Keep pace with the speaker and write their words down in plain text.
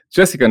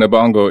Jessica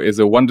Nabongo is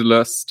a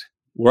wanderlust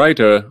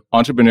writer,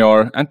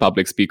 entrepreneur, and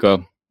public speaker.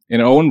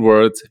 In her own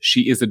words,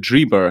 she is a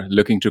dreamer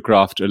looking to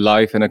craft a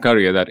life and a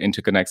career that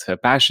interconnects her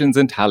passions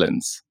and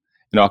talents.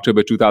 In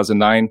October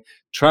 2009,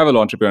 travel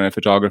entrepreneur and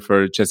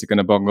photographer Jessica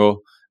Nabongo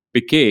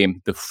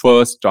became the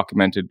first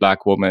documented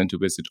Black woman to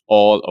visit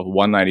all of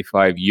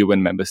 195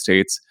 UN member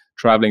states,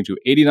 traveling to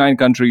 89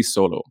 countries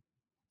solo.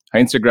 Her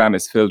Instagram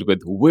is filled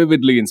with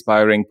vividly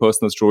inspiring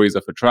personal stories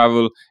of her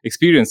travel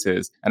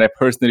experiences, and I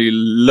personally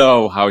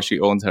love how she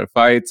owns her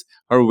fights,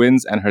 her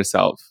wins, and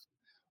herself.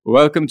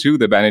 Welcome to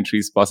the Banyan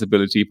Trees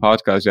Possibility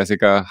Podcast,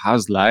 Jessica.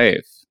 How's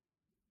life?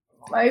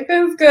 Life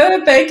is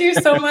good. Thank you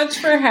so much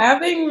for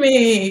having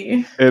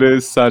me. It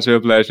is such a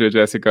pleasure,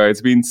 Jessica.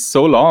 It's been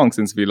so long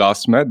since we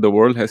last met. The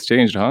world has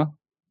changed, huh?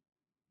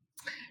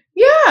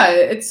 Yeah,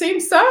 it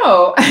seems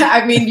so.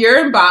 I mean,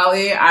 you're in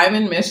Bali, I'm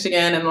in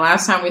Michigan, and the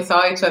last time we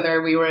saw each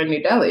other, we were in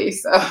New Delhi.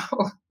 So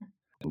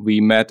we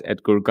met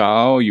at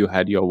Gurgaon. You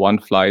had your one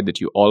flight that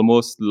you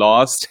almost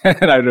lost.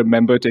 And I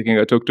remember taking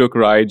a tuk-tuk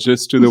ride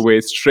just to the way,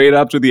 straight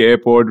up to the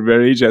airport,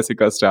 very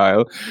Jessica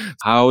style.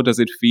 How does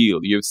it feel?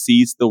 You've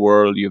seized the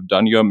world. You've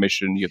done your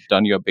mission. You've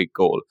done your big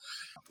goal.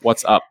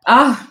 What's up?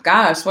 Oh,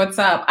 gosh, what's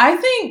up? I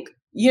think,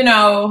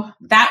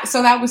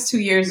 that was 2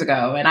 years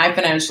ago, and I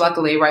finished,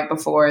 luckily, right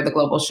before the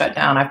global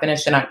shutdown. I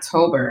finished in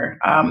October.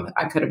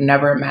 I could have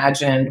never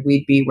imagined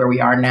we'd be where we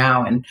are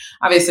now. And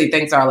obviously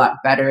things are a lot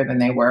better than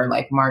they were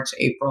like March,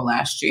 April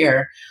last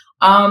year.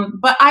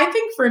 But I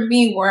think for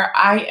me, where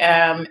I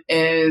am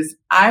is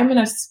I'm in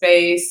a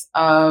space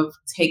of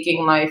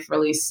taking life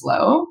really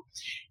slow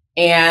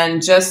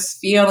and just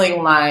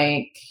feeling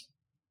like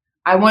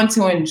I want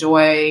to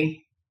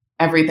enjoy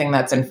everything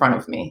that's in front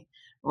of me.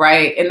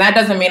 Right. And that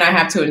doesn't mean I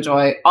have to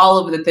enjoy all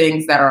of the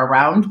things that are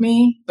around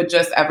me, but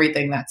just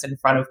everything that's in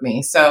front of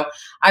me. So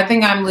I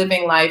think I'm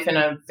living life in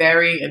a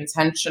very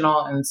intentional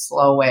and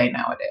slow way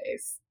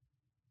nowadays.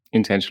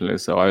 Intentionally.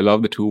 So I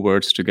love the two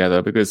words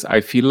together because I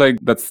feel like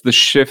that's the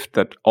shift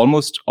that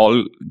almost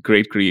all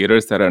great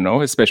creators that I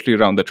know, especially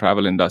around the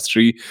travel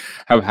industry,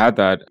 have had.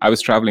 That I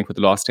was traveling for the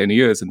last 10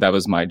 years and that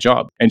was my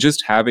job. And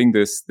just having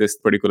this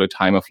particular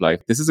time of life,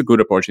 this is a good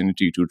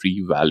opportunity to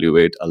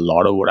reevaluate a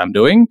lot of what I'm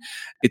doing.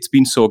 It's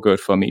been so good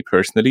for me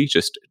personally,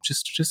 just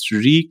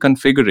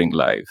reconfiguring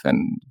life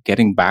and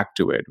getting back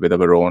to it with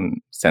our own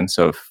sense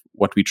of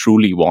what we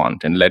truly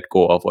want and let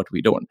go of what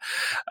we don't.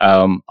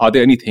 Are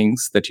there any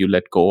things that you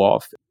let go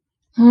of?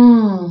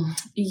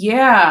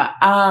 Yeah.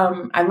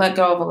 I let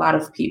go of a lot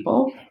of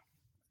people,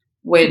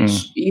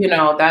 which,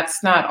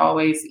 that's not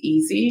always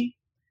easy.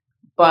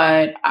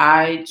 But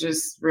I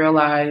just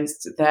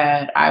realized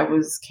that I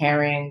was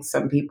carrying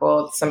some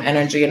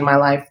energy in my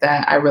life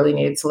that I really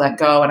needed to let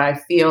go. And I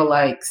feel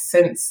like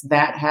since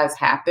that has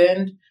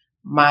happened,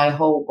 my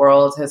whole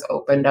world has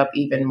opened up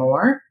even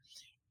more.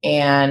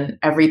 And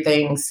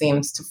everything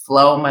seems to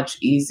flow much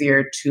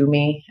easier to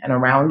me and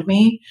around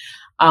me.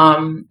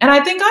 And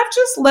I think I've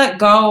just let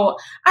go.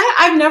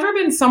 I've never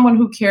been someone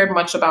who cared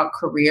much about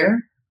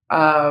career.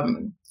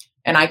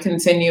 And I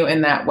continue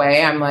in that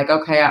way. I'm like,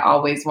 okay, I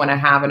always want to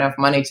have enough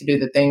money to do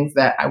the things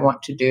that I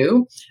want to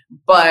do,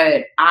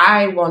 but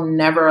I will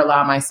never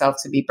allow myself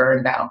to be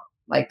burned out.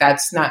 Like,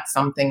 that's not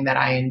something that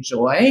I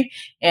enjoy.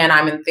 And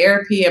I'm in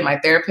therapy, and my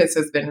therapist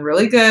has been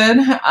really good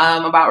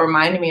about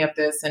reminding me of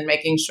this and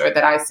making sure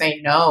that I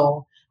say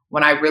no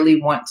when I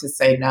really want to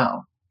say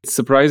no. It's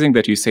surprising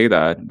that you say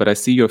that, but I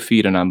see your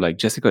feed and I'm like,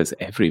 Jessica is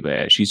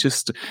everywhere. She's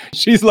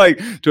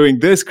like doing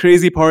this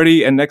crazy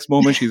party and next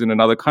moment she's in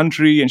another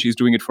country and she's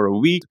doing it for a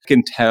week. You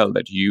can tell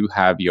that you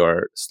have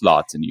your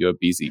slots and you're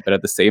busy. But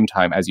at the same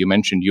time, as you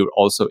mentioned, you're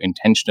also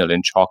intentional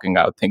in chalking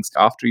out things.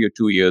 After your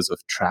 2 years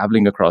of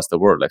traveling across the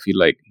world, I feel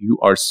like you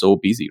are so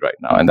busy right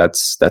now, and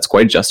that's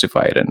quite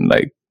justified. And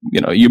like,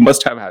 you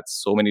must have had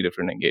so many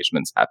different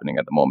engagements happening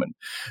at the moment.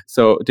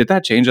 So did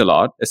that change a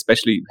lot,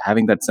 especially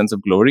having that sense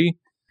of glory?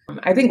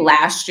 I think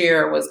last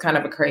year was kind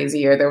of a crazy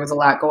year. There was a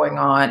lot going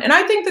on. And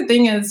I think the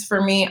thing is, for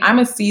me, I'm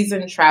a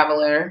seasoned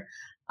traveler.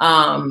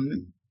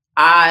 So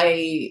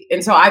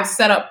I've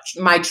set up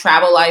my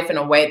travel life in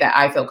a way that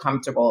I feel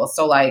comfortable.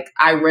 So like,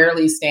 I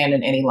rarely stand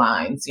in any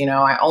lines.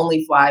 I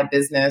only fly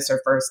business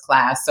or first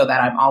class so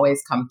that I'm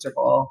always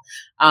comfortable.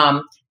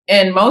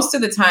 And most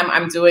of the time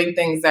I'm doing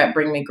things that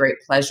bring me great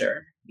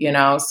pleasure. And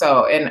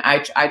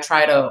I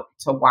try to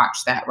watch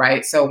that,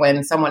 right? So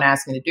when someone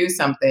asks me to do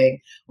something,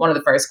 one of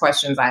the first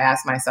questions I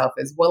ask myself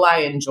is, will I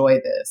enjoy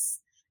this?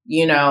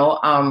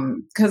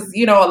 Because,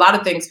 a lot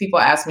of things people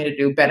ask me to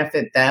do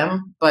benefit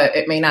them, but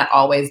it may not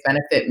always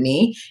benefit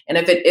me. And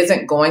if it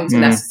isn't going to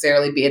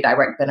necessarily be a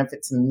direct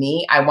benefit to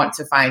me, I want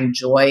to find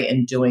joy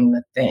in doing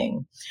the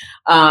thing.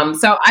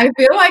 So I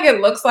feel like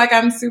it looks like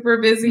I'm super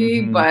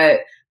busy, but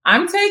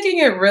I'm taking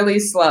it really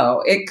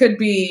slow.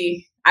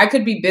 I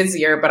could be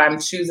busier, but I'm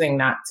choosing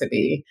not to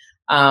be.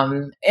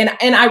 And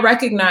I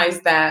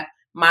recognize that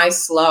my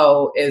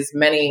slow is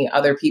many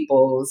other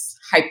people's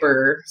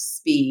hyper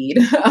speed.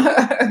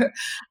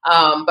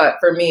 But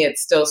for me,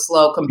 it's still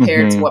slow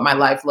compared to what my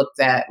life looked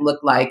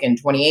like in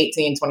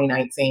 2018,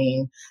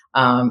 2019,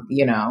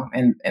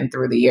 and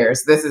through the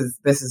years. This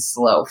is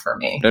slow for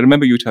me. I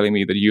remember you telling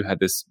me that you had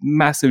this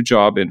massive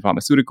job in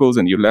pharmaceuticals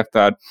and you left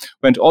that,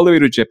 went all the way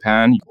to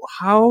Japan.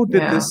 How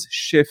did this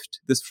shift,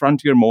 this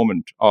frontier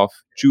moment of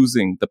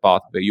choosing the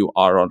path where you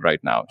are on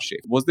right now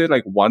shape? Was there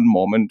like one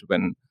moment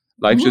when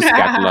life just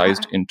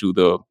catalyzed into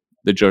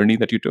the journey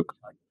that you took?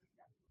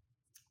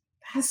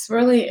 That's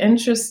really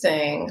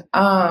interesting.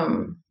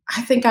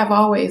 I think I've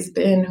always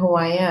been who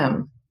I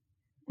am.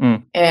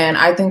 And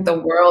I think the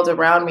world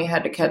around me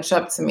had to catch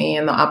up to me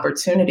and the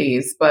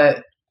opportunities.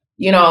 But,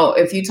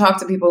 if you talk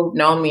to people who've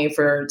known me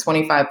for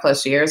 25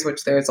 plus years,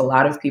 which there's a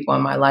lot of people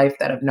in my life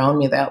that have known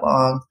me that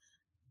long,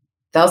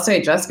 they'll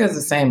say Jessica's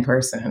the same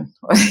person.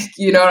 Like,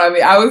 you know what I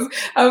mean? I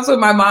was with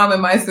my mom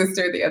and my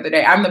sister the other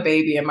day. I'm the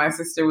baby, and my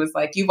sister was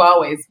like, "You've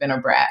always been a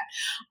brat."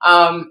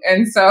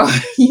 And so,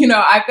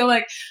 I feel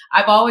like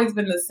I've always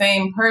been the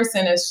same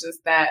person. It's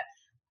just that,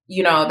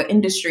 the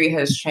industry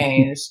has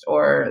changed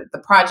or the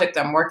project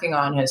I'm working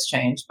on has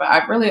changed, but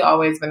I've really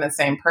always been the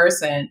same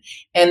person.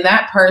 And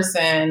that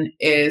person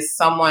is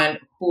someone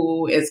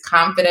who is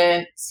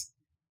confident,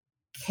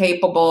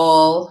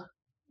 capable,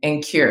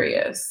 and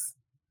curious,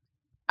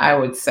 I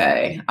would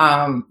say.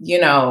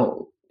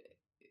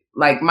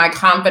 Like my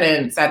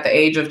confidence at the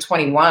age of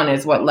 21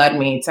 is what led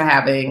me to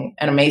having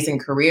an amazing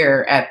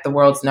career at the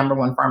world's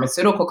 #1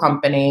 pharmaceutical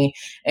company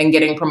and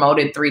getting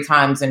promoted 3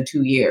 times in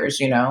 2 years,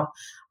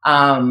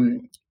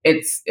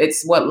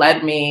 It's what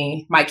led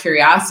me, my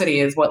curiosity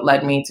is what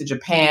led me to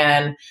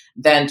Japan,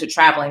 then to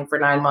traveling for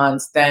 9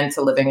 months, then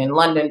to living in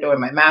London doing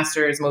my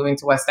master's, moving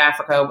to West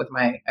Africa with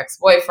my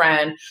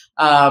ex-boyfriend,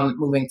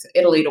 moving to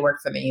Italy to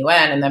work for the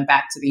UN, and then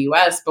back to the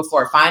US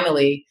before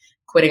finally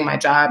quitting my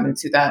job in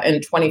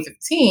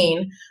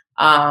 2015,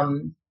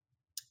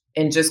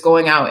 and just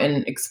going out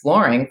and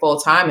exploring full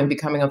time and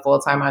becoming a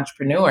full-time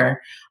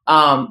entrepreneur.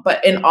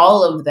 But in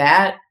all of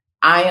that,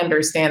 I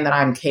understand that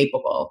I'm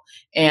capable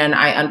and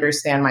I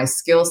understand my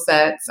skill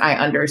sets. I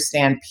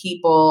understand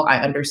people. I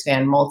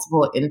understand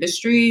multiple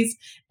industries.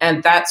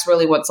 And that's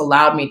really what's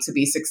allowed me to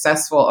be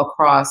successful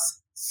across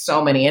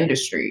so many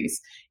industries,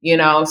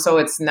 so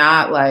it's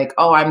not like,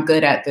 oh, I'm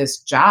good at this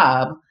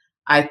job.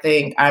 I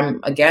think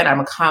I'm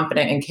a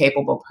confident and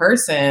capable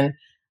person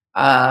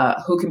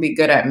who can be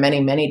good at many,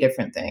 many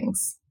different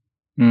things.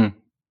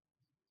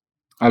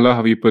 I love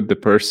how you put the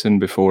person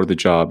before the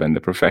job and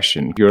the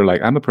profession. You're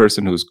like, I'm a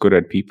person who's good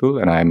at people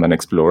and I'm an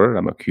explorer.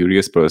 I'm a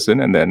curious person.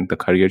 And then the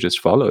career just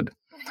followed.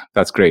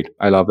 That's great.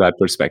 I love that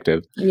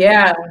perspective.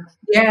 Yeah.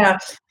 Yeah.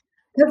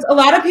 Because a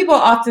lot of people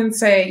often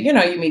say, you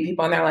meet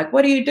people and they're like,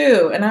 what do you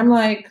do? And I'm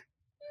like,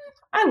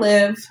 I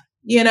live,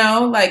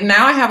 like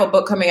now I have a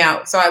book coming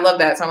out. So I love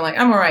that. So I'm like,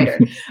 I'm a writer.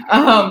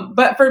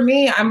 But for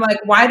me, I'm like,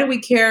 why do we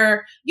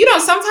care?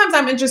 Sometimes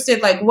I'm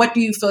interested, like, what do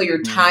you fill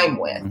your time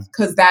with?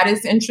 Because that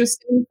is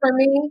interesting for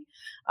me.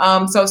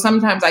 So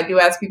sometimes I do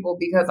ask people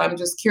because I'm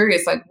just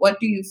curious, like,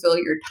 what do you fill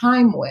your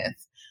time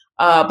with?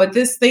 But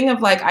this thing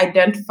of like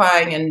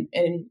identifying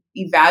and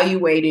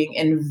evaluating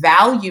and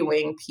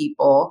valuing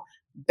people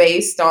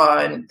based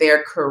on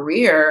their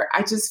career,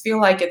 I just feel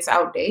like it's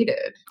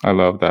outdated. I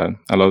love that.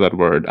 I love that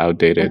word,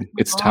 outdated.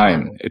 It's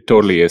time. It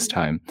totally is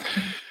time.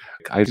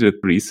 I did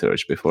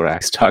research before I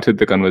started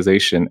the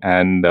conversation,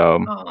 and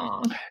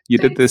you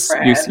did this.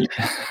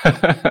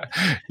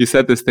 You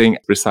said this thing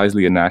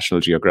precisely in National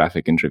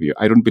Geographic interview.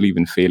 I don't believe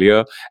in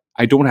failure.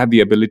 I don't have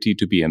the ability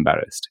to be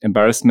embarrassed.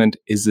 Embarrassment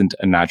isn't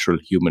a natural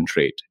human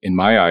trait. In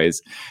my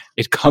eyes,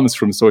 it comes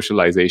from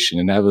socialization.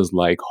 And I was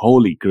like,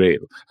 holy grail.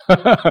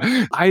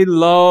 I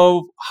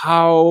love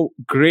how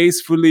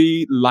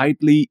gracefully,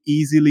 lightly,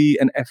 easily,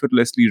 and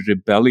effortlessly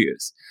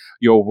rebellious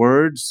your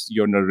words,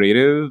 your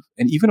narrative,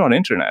 and even on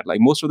internet. Like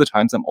most of the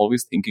times I'm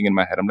always thinking in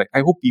my head, I'm like,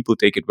 I hope people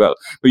take it well.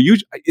 But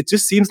it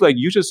just seems like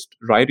you just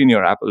write in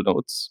your Apple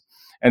Notes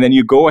and then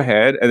you go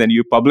ahead and then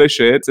you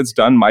publish it. It's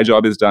done. My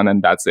job is done.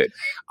 And that's it.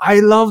 I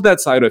love that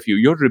side of you.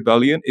 Your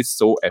rebellion is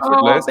so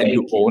effortless and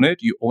you own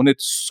it. You own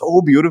it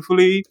so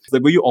beautifully.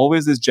 Like, were you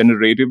always this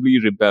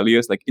generatively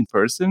rebellious, like in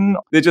person?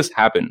 They just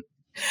happen.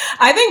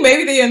 I think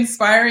maybe the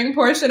inspiring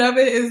portion of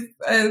it is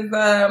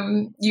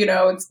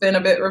it's been a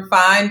bit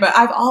refined, but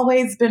I've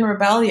always been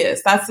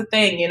rebellious. That's the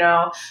thing,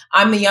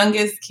 I'm the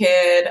youngest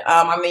kid.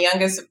 I'm the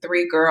youngest of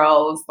 3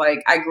 girls. Like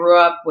I grew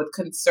up with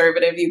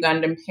conservative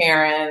Ugandan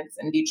parents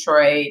in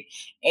Detroit,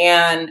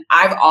 and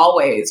I've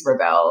always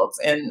rebelled,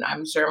 and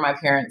I'm sure my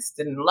parents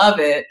didn't love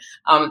it.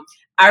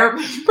 I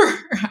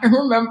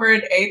remember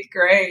in 8th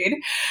grade,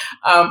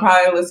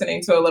 probably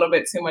listening to a little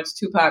bit too much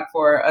Tupac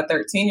for a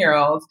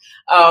 13-year-old,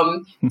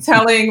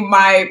 telling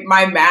my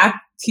math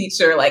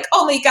teacher, like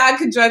only God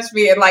could judge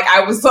me. And like,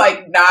 I was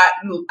like,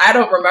 I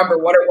don't remember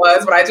what it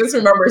was, but I just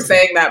remember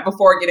saying that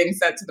before getting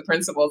sent to the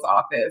principal's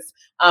office.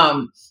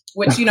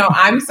 Which,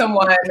 I'm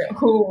someone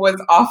who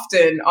was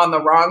often on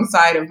the wrong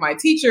side of my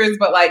teachers,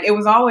 but like it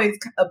was always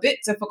a bit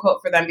difficult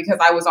for them because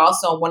I was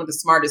also one of the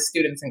smartest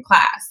students in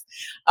class.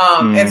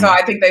 And so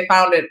I think they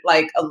found it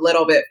like a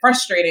little bit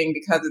frustrating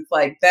because it's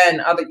like then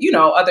other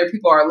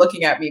people are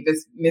looking at me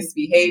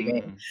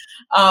misbehaving.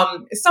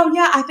 So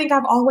yeah, I think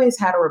I've always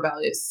had a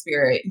rebellious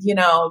spirit,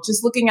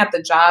 just looking at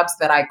the jobs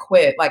that I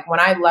quit. Like when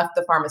I left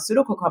the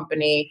pharmaceutical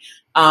company,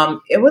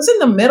 it was in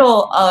the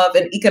middle of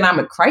an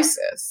economic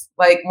crisis.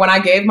 Like when I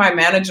gave my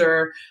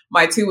manager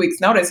my 2 weeks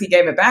notice, he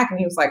gave it back and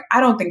he was like, I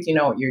don't think you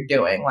know what you're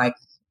doing. Like,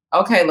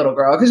 okay, little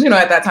girl. Because,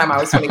 at that time I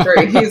was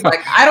 23. He's like,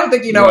 I don't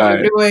think you know what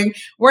you're doing.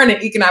 We're in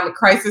an economic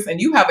crisis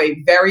and you have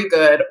a very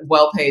good,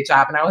 well-paid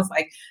job. And I was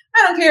like,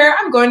 I don't care.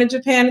 I'm going to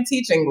Japan to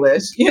teach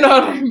English. You know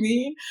what I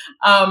mean?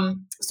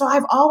 So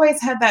I've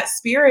always had that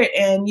spirit.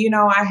 And,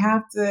 I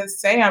have to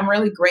say I'm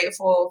really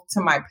grateful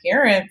to my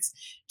parents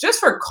just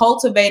for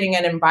cultivating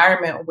an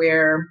environment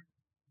where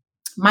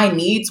my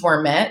needs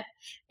were met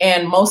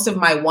and most of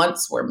my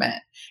wants were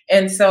met.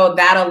 And so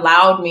that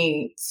allowed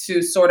me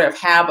to sort of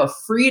have a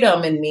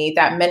freedom in me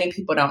that many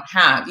people don't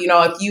have.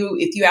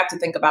 If you have to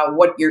think about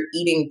what you're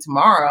eating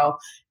tomorrow,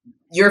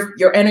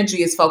 your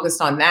energy is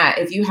focused on that.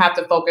 If you have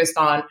to focus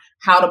on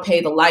how to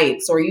pay the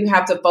lights, or you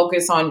have to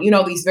focus on,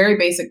 these very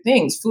basic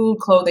things, food,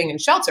 clothing,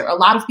 and shelter, a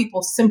lot of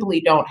people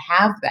simply don't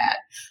have that.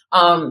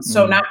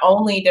 So not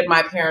only did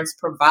my parents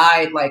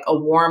provide like a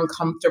warm,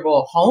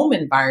 comfortable home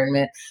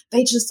environment,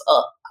 they just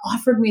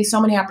offered me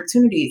so many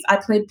opportunities. I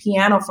played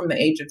piano from the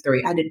age of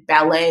 3. I did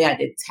ballet. I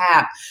did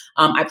tap.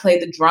 I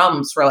played the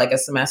drums for like a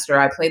semester.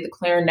 I played the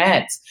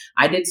clarinet.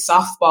 I did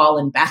softball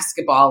and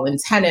basketball and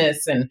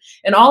tennis and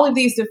all of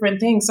these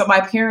different things. So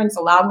my parents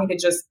allowed me to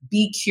just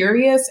be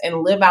curious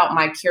and live out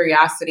my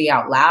curiosity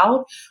out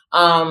loud.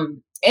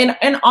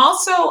 And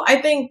also I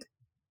think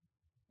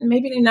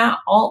maybe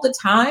not all the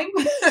time,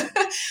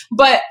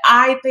 but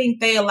I think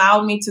they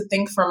allowed me to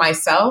think for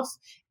myself.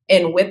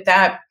 And with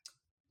that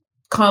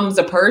comes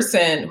a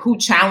person who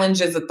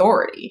challenges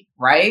authority,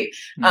 right?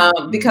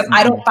 Because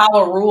I don't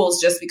follow rules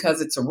just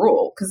because it's a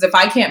rule. Because if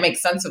I can't make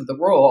sense of the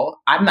rule,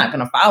 I'm not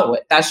going to follow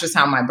it. That's just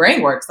how my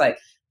brain works. Like,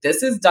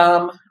 this is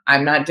dumb.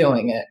 I'm not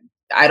doing it.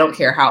 I don't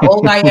care how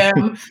old I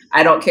am.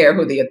 I don't care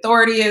who the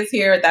authority is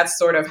here. That's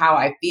sort of how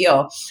I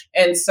feel.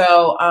 And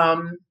so,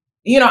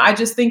 I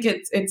just think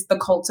it's the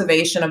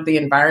cultivation of the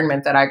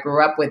environment that I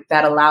grew up with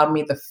that allowed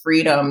me the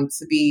freedom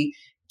to be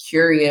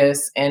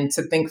curious and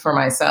to think for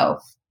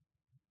myself.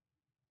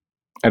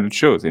 And it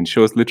shows. It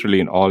shows literally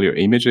in all your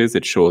images.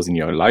 It shows in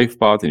your life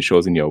paths. It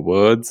shows in your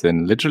words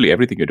and literally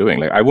everything you're doing.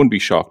 Like, I wouldn't be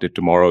shocked if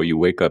tomorrow you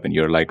wake up and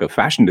you're like a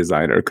fashion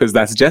designer, because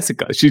that's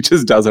Jessica. She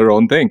just does her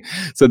own thing.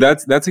 So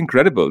that's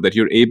incredible that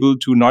you're able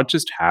to not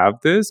just have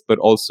this, but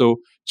also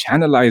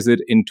channelize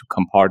it into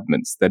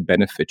compartments that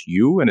benefit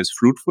you and is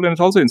fruitful. And it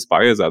also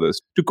inspires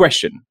others to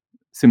question,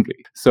 simply.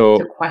 So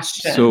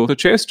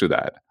cheers to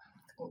that.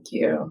 Thank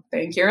you.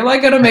 You're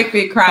like going to make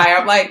me cry.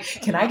 I'm like,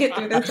 can I get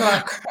through this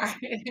without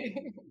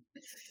crying?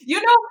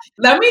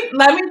 Let me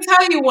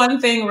tell you one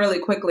thing really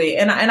quickly.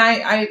 And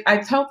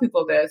I tell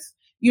people this,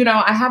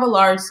 I have a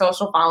large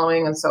social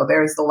following. And so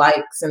there's the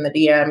likes and the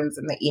DMs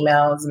and the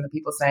emails and the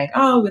people saying,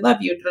 oh, we love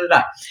you. Da,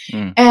 da,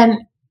 da. And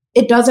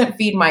it doesn't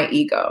feed my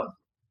ego.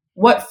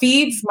 What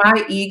feeds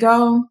my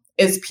ego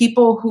is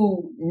people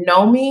who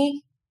know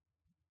me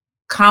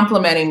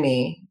complimenting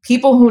me,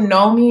 people who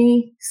know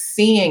me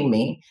seeing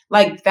me.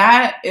 Like,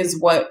 that is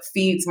what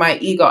feeds my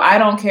ego. I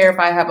don't care if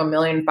I have 1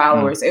 million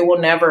followers. It will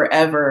never,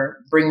 ever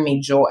bring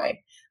me joy.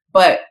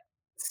 But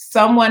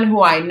someone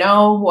who I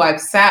know, who I've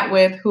sat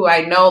with, who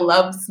I know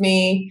loves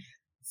me,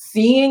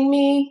 seeing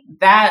me,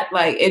 that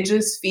like, it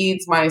just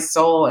feeds my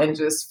soul and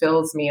just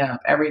fills me up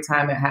every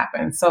time it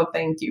happens. So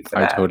thank you for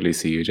that. I totally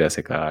see you,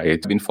 Jessica.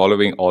 I've been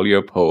following all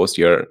your posts,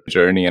 your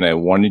journey, and I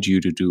wanted you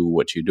to do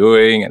what you're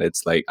doing. And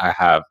it's like, I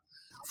have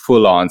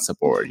full-on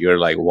support. You're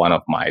like one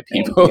of my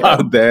people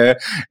out there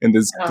in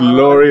this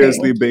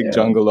gloriously big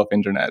jungle of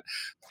internet.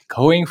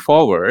 Going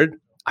forward,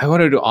 I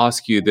wanted to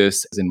ask you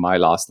this. In my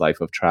last life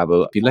of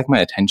travel, I feel like my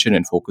attention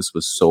and focus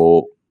was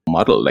so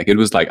muddled. Like, it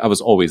was like I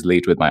was always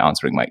late with my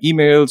answering my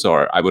emails,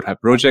 or I would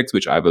have projects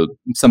which I will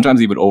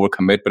sometimes even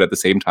overcommit, but at the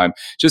same time,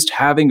 just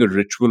having a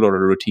ritual or a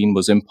routine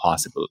was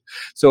impossible.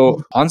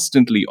 So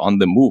constantly on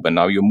the move, and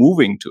now you're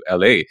moving to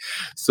LA.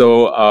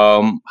 So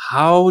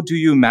how do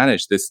you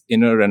manage this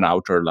inner and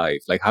outer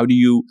life? Like, how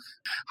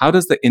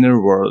does the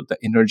inner world, the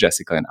inner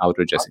Jessica and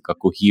outer Jessica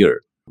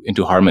cohere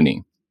into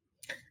harmony?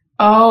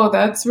 Oh,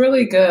 that's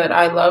really good.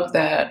 I love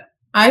that.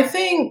 I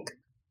think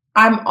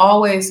I'm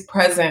always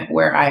present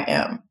where I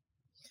am.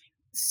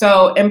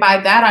 So, and by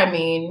that, I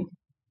mean,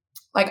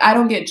 like, I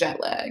don't get jet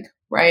lag,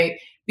 right?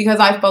 Because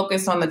I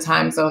focus on the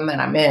time zone that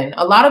I'm in.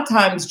 A lot of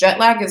times jet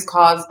lag is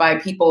caused by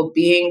people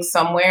being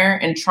somewhere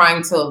and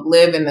trying to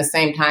live in the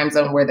same time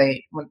zone where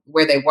they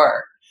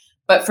were.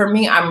 But for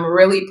me, I'm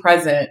really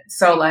present.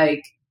 So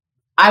like,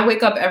 I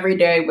wake up every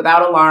day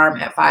without alarm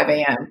at 5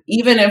 a.m.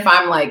 Even if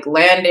I'm like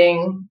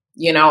landing,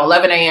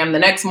 11 a.m. the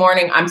next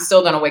morning, I'm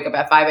still going to wake up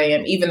at 5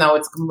 a.m., even though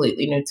it's a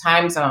completely new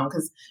time zone.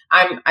 Because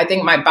I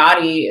think my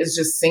body is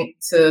just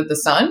synced to the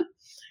sun.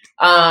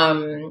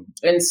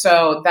 And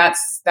so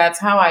that's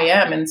how I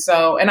am. And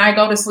I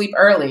go to sleep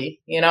early,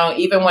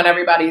 even when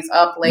everybody's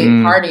up late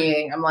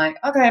partying, I'm like,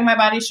 okay, my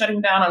body's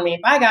shutting down on me.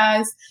 Bye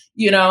guys.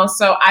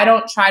 So I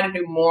don't try to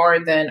do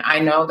more than I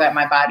know that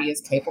my body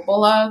is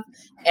capable of.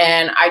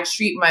 And I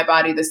treat my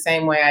body the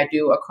same way I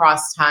do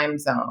across time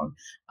zone,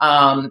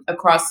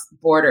 across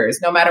borders,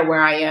 no matter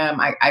where I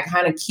am, I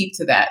kind of keep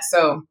to that.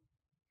 So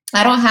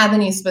I don't have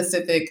any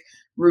specific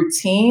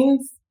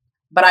routines,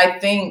 but I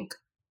think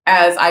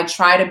as I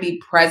try to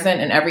be present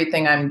in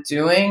everything I'm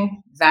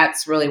doing,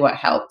 that's really what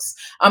helps.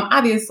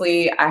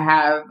 Obviously, I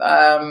have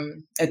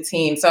a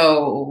team.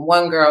 So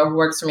one girl who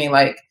works for me,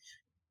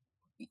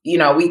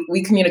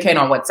 we communicate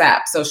on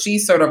WhatsApp. So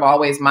she's sort of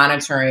always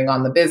monitoring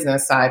on the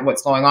business side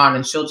what's going on.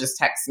 And she'll just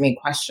text me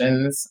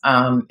questions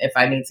if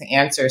I need to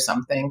answer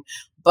something.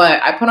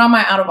 But I put on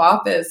my out of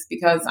office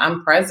because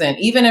I'm present,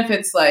 even if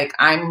it's like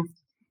I'm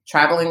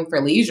traveling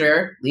for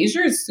leisure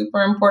is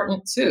super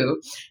important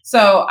too.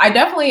 So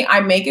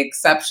I make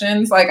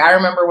exceptions. Like I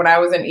remember when I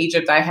was in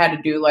Egypt, I had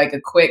to do like a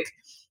quick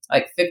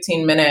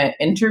 15-minute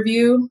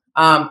interview.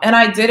 And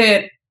I did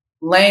it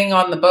laying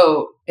on the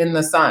boat in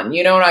the sun.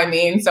 You know what I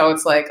mean? So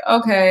it's like,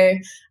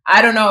 okay,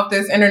 I don't know if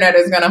this internet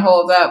is going to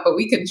hold up, but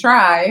we can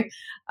try.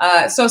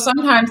 So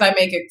sometimes I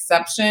make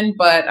exception,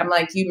 but I'm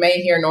like, you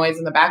may hear noise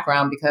in the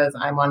background because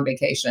I'm on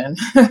vacation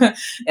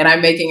and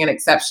I'm making an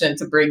exception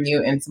to bring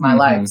you into my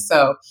life.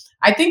 So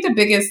I think the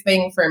biggest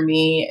thing for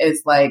me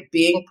is like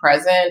being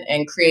present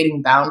and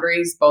creating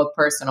boundaries, both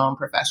personal and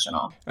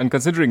professional. And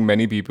considering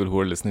many people who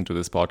are listening to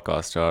this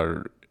podcast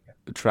are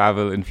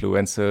travel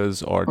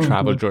influencers or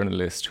travel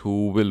journalists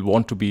who will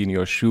want to be in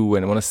your shoe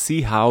and want to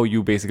see how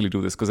you basically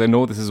do this. Because I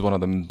know this is one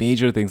of the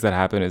major things that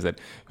happen is that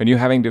when you're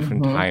having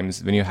different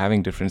times, when you're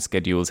having different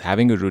schedules,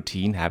 having a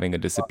routine, having a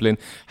discipline,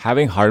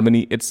 having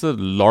harmony, it's a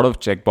lot of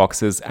check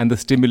boxes and the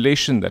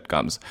stimulation that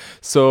comes.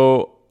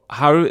 So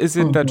how is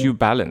it that you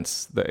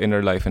balance the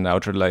inner life and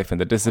outer life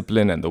and the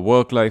discipline and the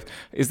work life?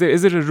 Is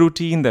it a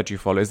routine that you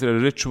follow? Is there a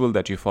ritual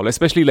that you follow?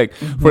 Especially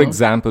for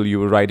example,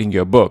 you were writing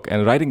your book,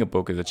 and writing a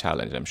book is a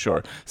challenge, I'm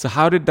sure. So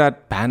how did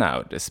that pan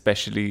out,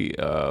 especially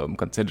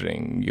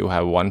considering you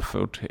have one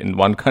foot in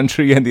one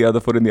country and the other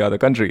foot in the other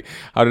country?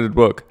 How did it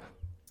work?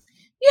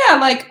 Yeah,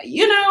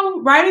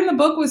 writing the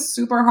book was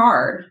super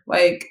hard.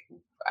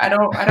 I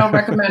don't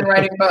recommend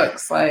writing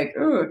books.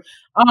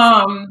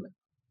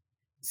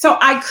 So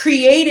I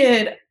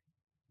created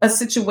a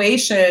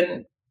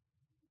situation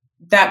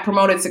that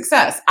promoted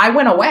success. I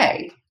went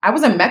away. I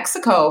was in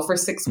Mexico for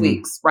 6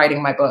 weeks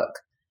writing my book.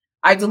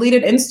 I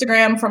deleted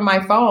Instagram from my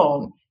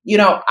phone.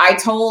 I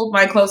told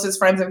my closest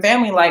friends and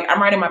family,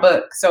 I'm writing my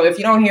book. So if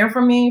you don't hear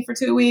from me for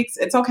 2 weeks,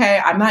 it's okay.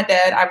 I'm not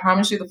dead. I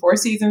promise you the Four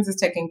Seasons is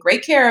taking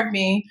great care of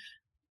me.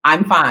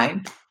 I'm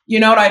fine. You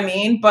know what I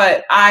mean?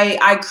 But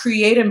I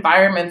create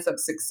environments of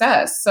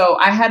success. So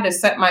I had to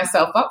set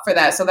myself up for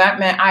that. So that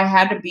meant I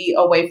had to be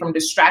away from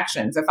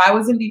distractions. If I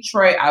was in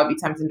Detroit, I would be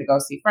tempted to go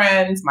see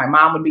friends. My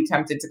mom would be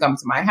tempted to come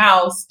to my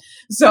house.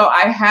 So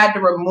I had to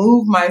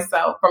remove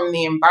myself from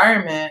the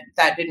environment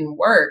that didn't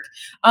work.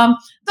 The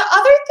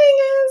other thing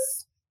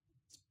is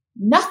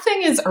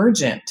nothing is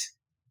urgent.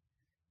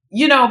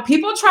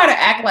 People try to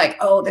act like,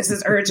 oh, this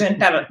is urgent.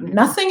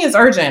 Nothing is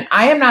urgent.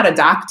 I am not a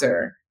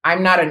doctor.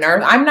 I'm not a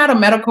nurse. I'm not a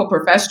medical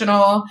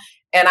professional,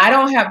 and I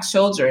don't have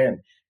children.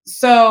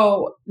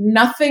 So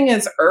nothing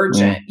is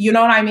urgent. You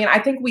know what I mean? I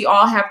think we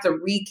all have to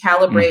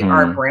recalibrate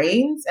our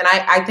brains. And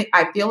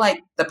I feel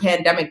like the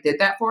pandemic did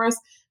that for us.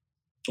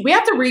 We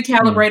have to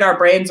recalibrate our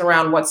brains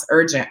around what's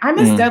urgent. I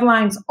miss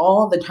deadlines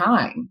all the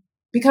time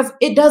because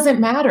it doesn't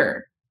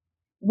matter.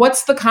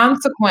 What's the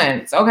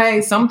consequence?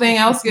 Okay, something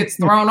else gets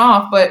thrown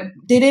off, but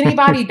did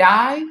anybody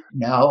die?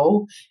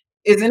 No.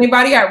 Is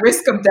anybody at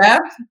risk of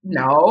death?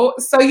 No.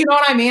 So you know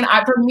what I mean?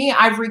 For me,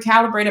 I've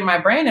recalibrated my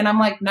brain and I'm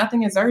like,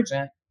 nothing is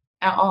urgent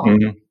at all.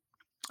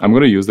 I'm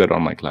going to use that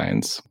on my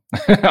clients.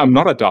 I'm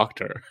not a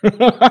doctor.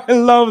 I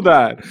love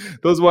that.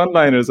 Those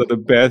one-liners are the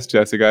best,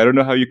 Jessica. I don't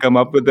know how you come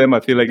up with them. I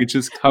feel like it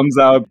just comes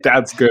out.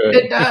 That's good.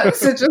 It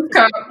does. It just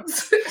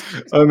comes.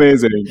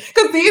 Amazing.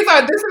 Because this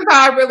is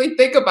how I really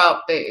think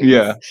about things.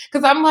 Yeah.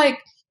 Because I'm like,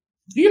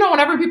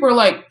 whenever people are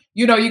like,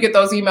 you get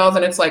those emails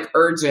and it's like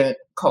urgent,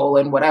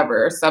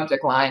 whatever,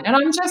 subject line. And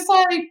I'm just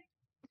like,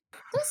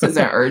 this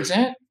isn't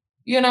urgent,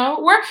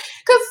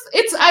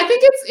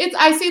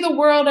 I see the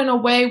world in a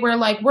way where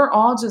we're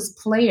all just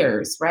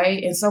players,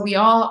 right? And so we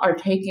all are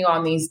taking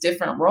on these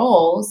different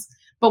roles.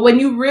 But when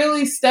you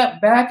really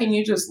step back and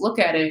you just look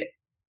at it,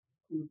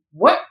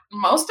 what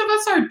most of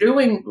us are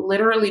doing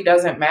literally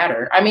doesn't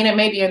matter. I mean, it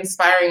may be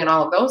inspiring and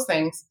all of those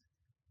things,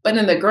 but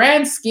in the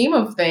grand scheme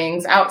of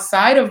things,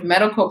 outside of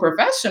medical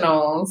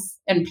professionals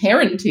and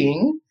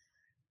parenting,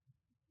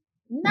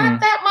 not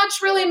that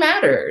much really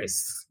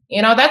matters.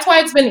 That's why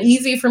it's been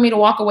easy for me to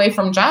walk away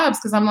from jobs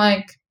because I'm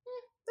like,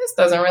 this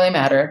doesn't really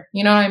matter.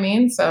 You know what I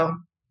mean? So,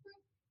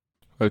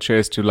 Well,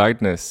 cheers to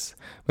lightness.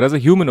 But as a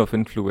human of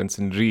influence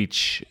and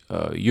reach,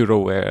 you're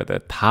aware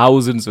that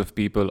thousands of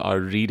people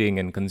are reading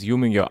and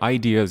consuming your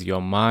ideas,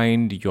 your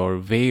mind, your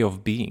way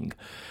of being.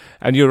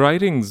 And your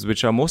writings,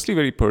 which are mostly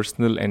very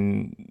personal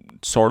and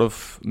sort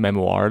of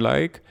memoir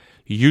like,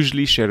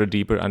 usually share a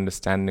deeper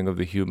understanding of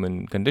the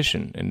human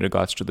condition in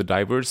regards to the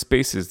diverse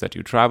spaces that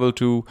you travel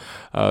to,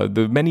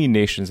 the many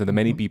nations and the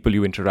many people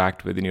you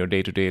interact with in your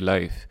day to day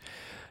life.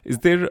 Is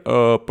there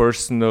a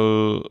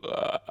personal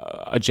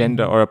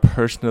agenda or a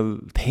personal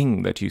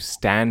thing that you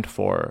stand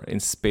for in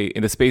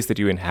the space that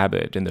you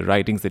inhabit, in the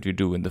writings that you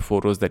do, in the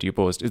photos that you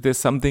post? Is there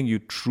something you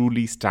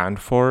truly stand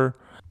for?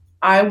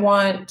 I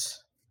want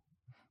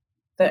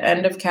the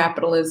end of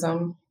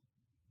capitalism,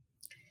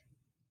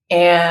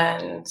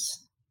 and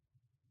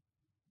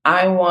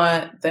I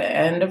want the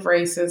end of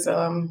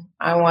racism.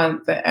 I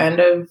want the end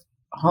of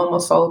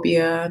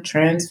homophobia,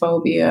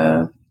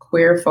 transphobia,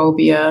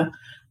 queerphobia,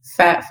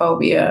 fat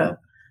phobia.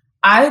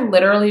 I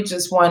literally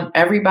just want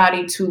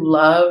everybody to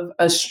love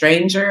a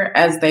stranger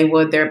as they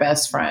would their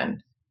best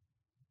friend.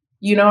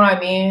 You know what I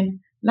mean?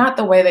 Not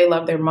the way they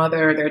love their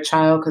mother or their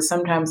child, because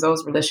sometimes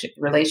those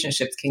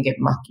relationships can get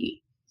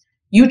mucky.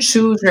 You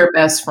choose your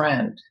best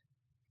friend.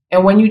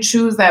 And when you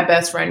choose that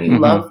best friend, you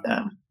love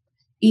them.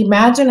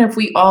 Imagine if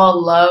we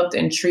all loved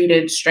and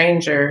treated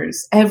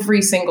strangers,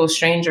 every single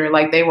stranger,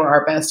 like they were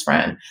our best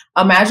friend.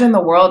 Imagine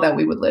the world that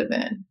we would live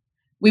in.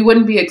 We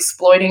wouldn't be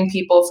exploiting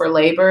people for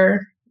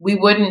labor. We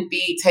wouldn't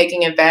be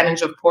taking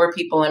advantage of poor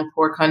people in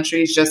poor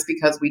countries just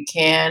because we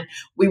can.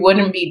 We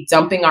wouldn't be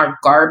dumping our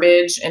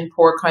garbage in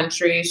poor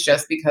countries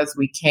just because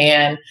we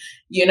can.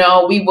 You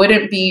know, we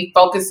wouldn't be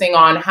focusing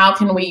on how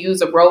can we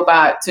use a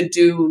robot to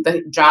do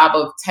the job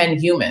of 10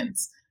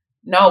 humans.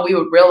 No, we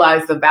would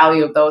realize the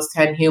value of those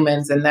 10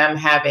 humans and them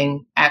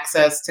having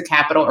access to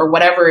capital or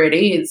whatever it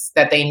is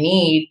that they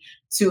need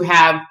to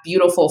have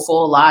beautiful,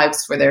 full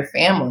lives for their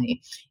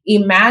family.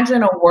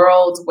 Imagine a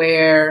world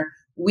where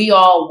we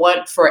all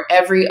want for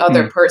every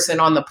other person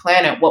on the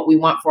planet what we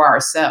want for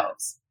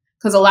ourselves.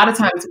 Because a lot of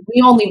times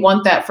we only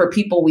want that for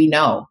people we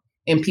know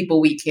and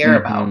people we care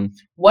about.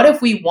 What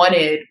if we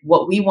wanted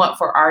what we want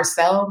for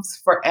ourselves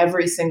for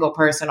every single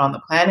person on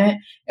the planet?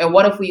 And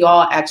what if we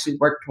all actually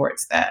work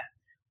towards that?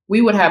 We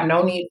would have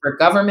no need for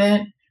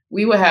government.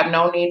 We would have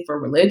no need for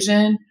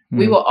religion.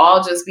 We will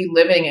all just be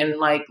living in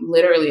like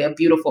literally a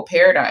beautiful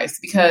paradise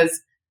because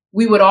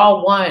we would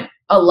all want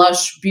a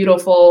lush,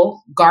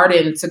 beautiful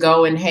garden to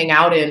go and hang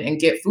out in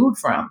and get food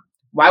from.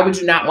 Why would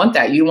you not want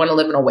that? You want to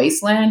live in a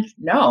wasteland?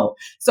 No.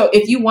 So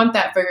if you want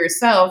that for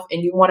yourself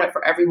and you want it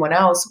for everyone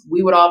else,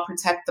 we would all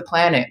protect the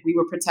planet. We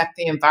would protect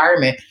the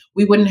environment.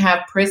 We wouldn't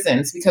have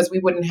prisons because we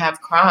wouldn't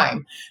have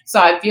crime. So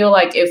I feel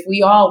like if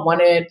we all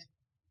wanted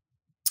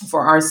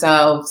for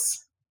ourselves,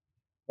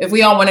 if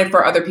we all wanted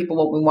for other people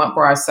what we want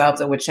for ourselves,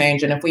 it would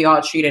change. And if we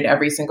all treated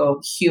every single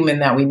human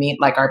that we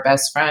meet like our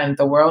best friend,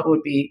 the world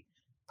would be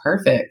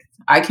perfect.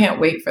 I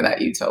can't wait for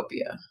that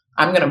utopia.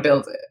 I'm going to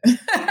build it.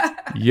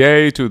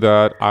 Yay to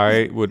that.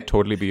 I would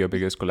totally be your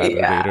biggest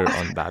collaborator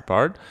on that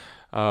part.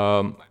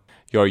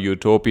 Your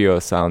utopia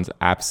sounds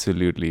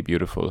absolutely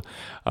beautiful.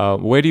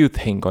 Where do you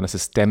think on a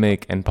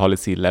systemic and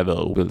policy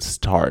level we'll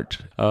start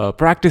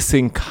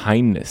practicing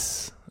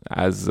kindness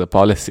as a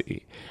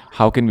policy?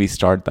 How can we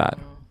start that?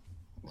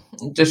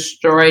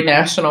 Destroy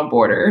national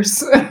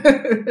borders.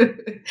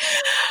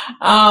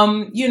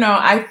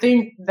 I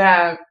think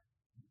that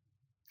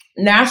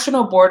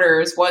national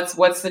borders,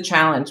 what's the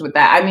challenge with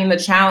that? I mean, the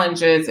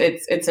challenge is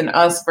it's an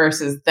us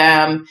versus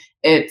them.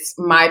 It's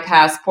my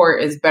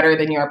passport is better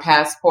than your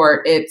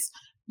passport. It's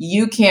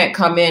you can't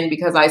come in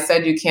because I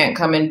said you can't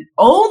come in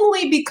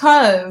only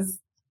because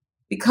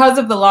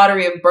of the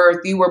lottery of birth,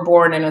 you were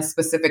born in a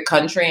specific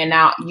country and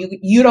now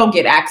you don't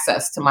get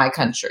access to my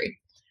country.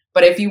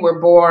 But if you were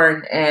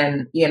born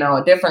in,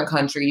 a different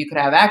country, you could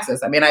have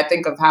access. I mean, I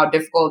think of how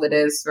difficult it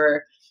is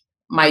for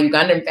my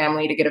Ugandan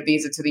family to get a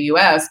visa to the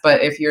US,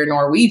 but if you're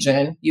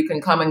Norwegian, you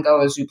can come and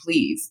go as you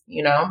please,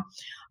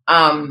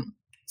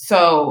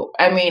 So,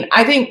 I mean,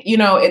 I think,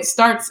 it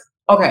starts,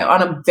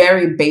 on a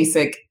very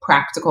basic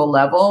practical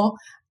level,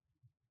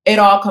 it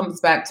all comes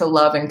back to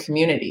love and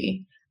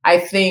community. I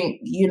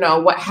think,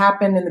 what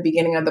happened in the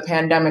beginning of the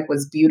pandemic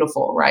was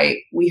beautiful, right?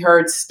 We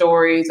heard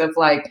stories of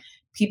like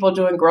people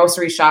doing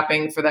grocery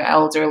shopping for the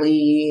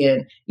elderly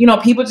and,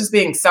 people just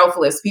being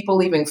selfless, people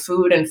leaving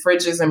food in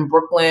fridges in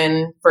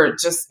Brooklyn for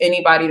just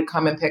anybody to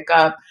come and pick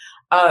up.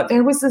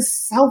 There was this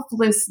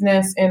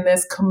selflessness in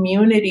this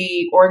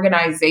community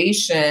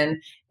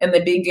organization in the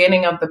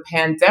beginning of the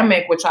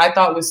pandemic, which I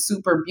thought was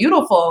super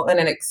beautiful. And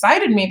it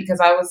excited me because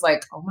I was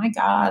like, oh my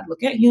God,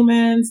 look at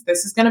humans.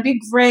 This is going to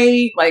be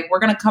great. Like, we're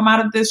going to come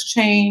out of this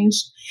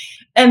changed.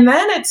 And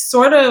then it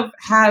sort of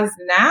has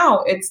now,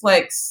 it's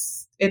like,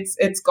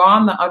 it's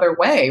gone the other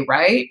way,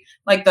 right?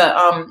 Like the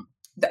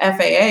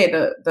FAA,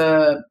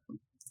 the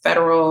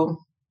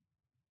Federal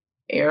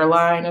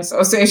Airline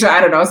Association, I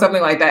don't know,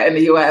 something like that in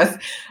the US,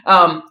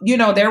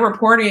 they're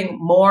reporting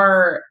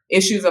more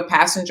issues of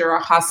passenger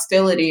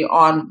hostility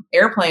on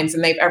airplanes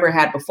than they've ever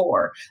had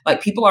before.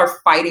 Like people are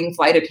fighting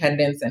flight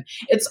attendants. And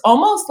it's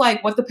almost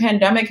like what the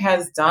pandemic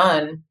has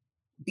done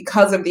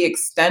because of the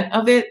extent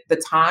of it, the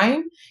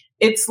time,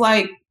 it's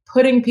like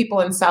putting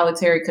people in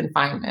solitary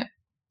confinement.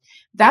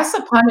 That's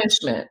a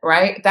punishment,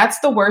 right? That's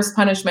the worst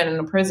punishment in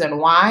a prison.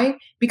 Why?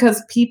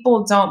 Because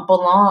people don't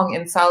belong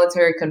in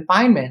solitary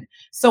confinement.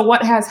 So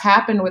what has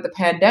happened with the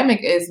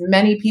pandemic is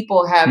many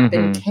people have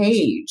been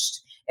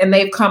caged and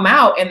they've come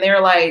out and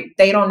they're like,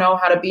 they don't know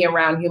how to be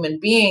around human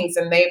beings.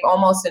 And they've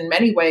almost in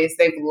many ways,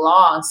 they've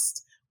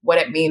lost what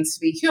it means to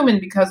be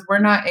human because we're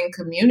not in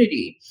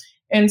community.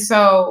 And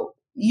so,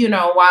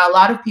 while a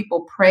lot of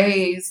people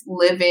praise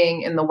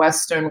living in the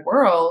Western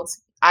world,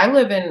 I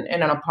live in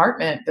an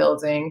apartment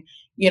building,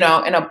 in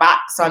a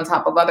box on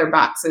top of other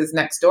boxes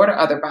next door to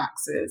other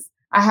boxes.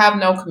 I have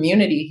no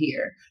community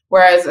here.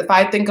 Whereas if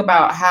I think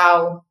about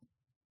how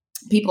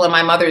people in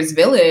my mother's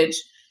village,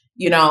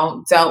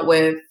 dealt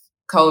with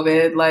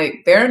COVID,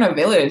 like they're in a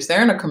village,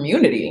 they're in a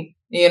community,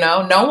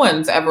 no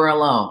one's ever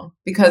alone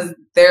because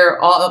they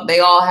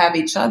all have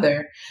each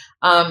other.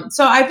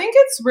 So I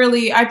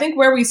think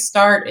where we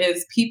start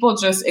is people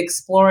just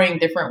exploring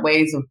different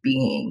ways of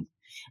being.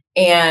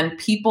 And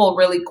people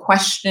really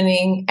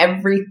questioning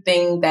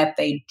everything that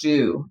they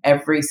do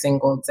every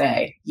single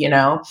day,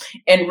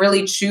 and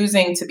really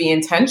choosing to be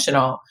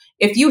intentional.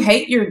 If you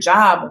hate your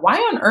job, why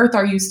on earth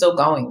are you still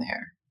going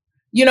there?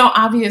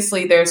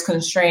 Obviously there's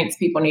constraints,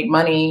 people need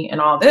money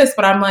and all this,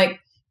 but I'm like,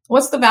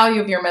 what's the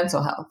value of your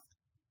mental health?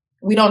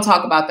 We don't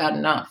talk about that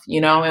enough,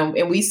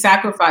 and we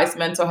sacrifice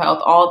mental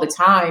health all the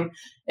time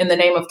in the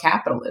name of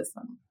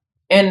capitalism.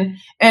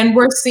 And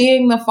we're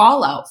seeing the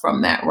fallout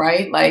from that,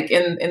 right? Like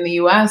in the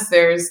US,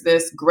 there's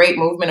this great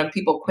movement of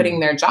people quitting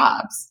their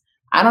jobs.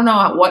 I don't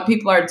know what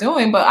people are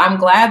doing, but I'm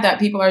glad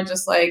that people are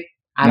just like,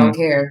 I don't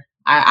care.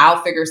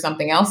 I'll figure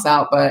something else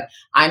out, but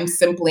I'm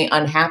simply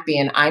unhappy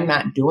and I'm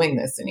not doing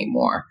this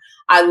anymore.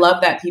 I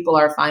love that people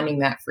are finding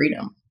that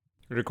freedom.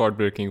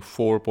 Record-breaking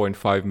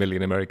 4.5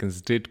 million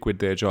Americans did quit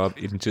their job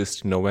in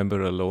just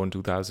November alone,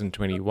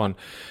 2021.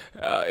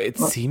 It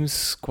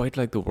seems quite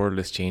like the world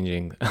is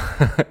changing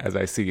as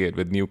I see it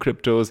with new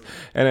cryptos,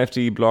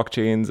 NFT,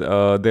 blockchains.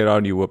 There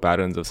are newer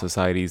patterns of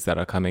societies that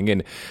are coming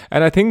in.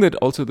 And I think that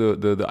also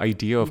the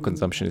idea of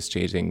consumption is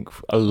changing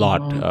a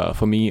lot.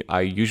 For me,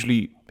 I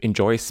usually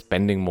enjoy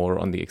spending more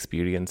on the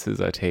experiences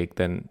I take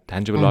than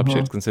tangible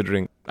objects,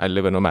 considering I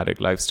live a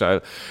nomadic lifestyle.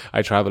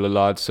 I travel a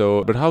lot.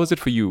 So, but how was it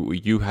for you?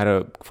 You had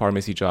a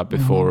pharmacy job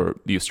before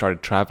you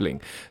started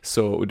traveling.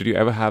 So did you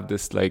ever have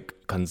this like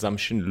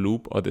consumption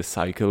loop or this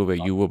cycle where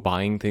you were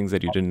buying things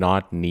that you did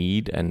not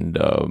need? And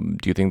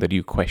do you think that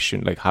you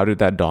questioned, like, how did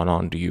that dawn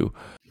on to you?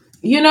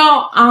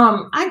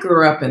 I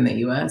grew up in the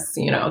US,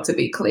 to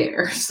be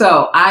clear.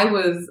 So I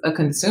was a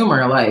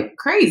consumer like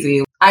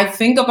crazy. I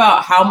think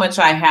about how much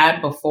I had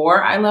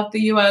before I left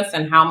the US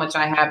and how much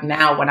I have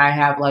now when I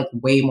have like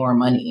way more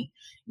money.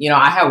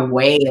 I have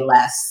way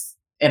less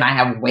and I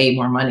have way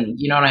more money.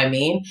 You know what I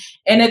mean?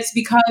 And it's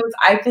because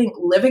I think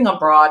living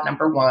abroad,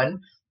 number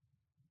one,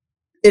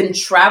 and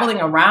traveling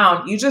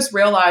around, you just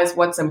realize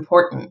what's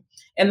important.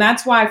 And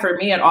that's why for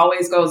me, it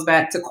always goes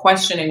back to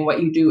questioning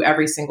what you do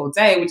every single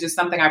day, which is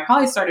something I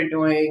probably started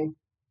doing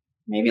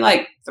maybe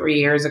like 3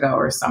 years ago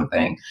or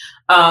something.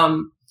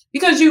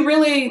 Because you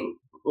really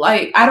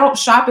I don't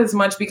shop as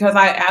much because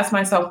I ask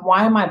myself,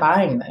 why am I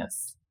buying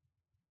this?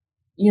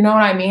 You know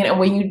what I mean? And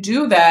when you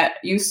do that,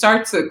 you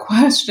start to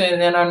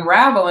question and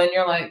unravel and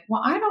you're like,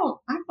 well, I don't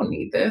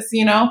need this.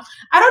 I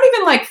don't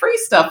even like free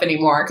stuff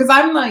anymore because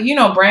I'm like,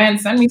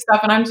 brands send me stuff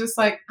and I'm just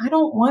like, I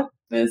don't want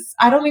this.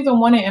 I don't even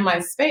want it in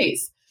my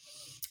space.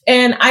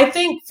 And I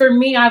think for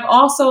me,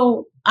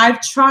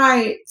 I've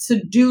tried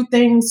to do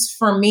things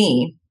for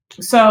me.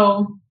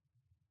 So,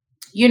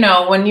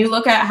 when you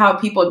look at how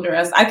people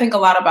dress, I think a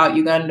lot about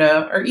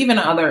Uganda or even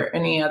not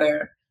any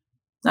other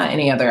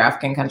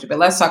African country, but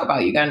let's talk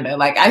about Uganda.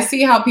 Like I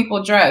see how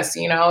people dress,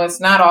 it's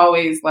not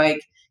always like,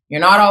 you're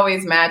not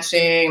always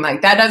matching,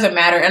 like that doesn't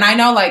matter. And I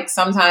know like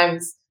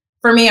sometimes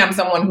for me, I'm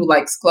someone who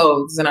likes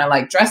clothes and I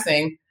like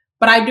dressing,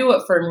 but I do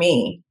it for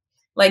me.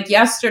 Like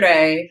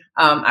yesterday,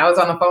 I was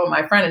on the phone with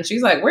my friend and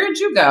she's like, where'd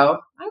you go?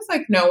 I was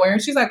like, nowhere.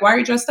 And she's like, why are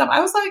you dressed up?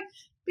 I was like,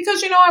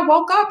 because, I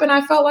woke up and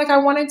I felt like I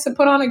wanted to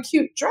put on a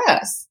cute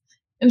dress.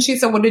 And she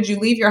said, well, did you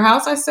leave your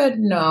house? I said,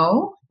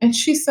 no. And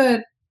she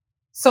said,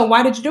 so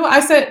why did you do it?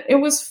 I said, it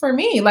was for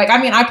me. Like,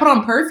 I put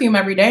on perfume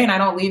every day and I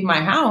don't leave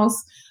my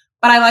house,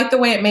 but I like the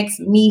way it makes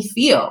me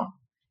feel.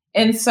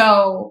 And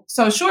so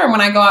sure,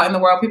 when I go out in the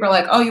world, people are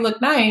like, oh, you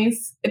look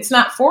nice. It's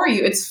not for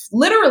you. It's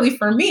literally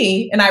for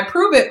me. And I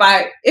prove it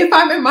by, if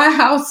I'm in my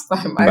house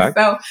by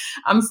myself,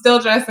 I'm still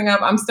dressing up.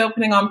 I'm still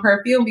putting on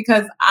perfume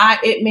because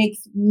it makes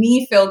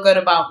me feel good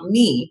about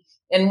me.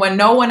 And when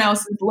no one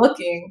else is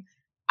looking,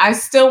 I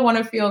still want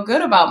to feel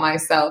good about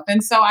myself.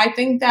 And so I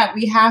think that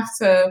we have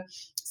to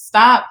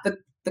stop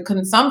the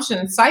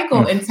consumption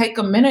cycle and take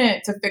a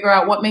minute to figure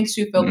out what makes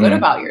you feel good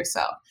about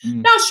yourself.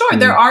 Now, sure,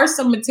 there are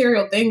some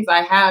material things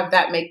I have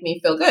that make me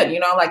feel good. You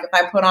know, like if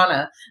I put on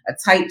a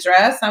tight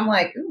dress, I'm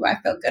like, ooh, I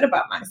feel good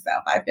about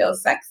myself. I feel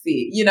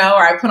sexy, you know,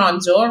 or I put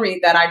on jewelry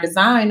that I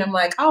designed. I'm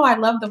like, oh, I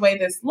love the way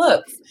this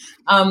looks.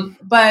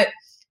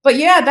 But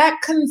yeah,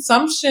 that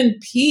consumption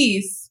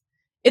piece,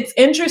 it's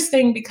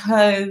interesting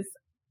because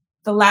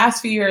the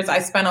last few years I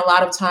spent a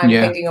lot of time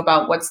thinking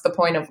about what's the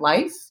point of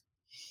life.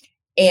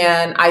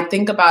 And I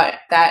think about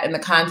that in the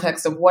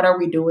context of what are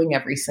we doing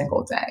every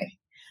single day?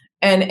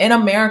 And in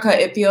America,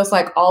 it feels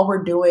like all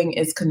we're doing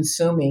is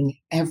consuming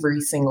every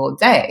single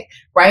day,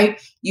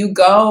 right? You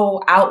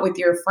go out with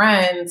your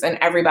friends and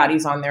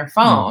everybody's on their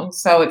phone.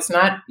 So it's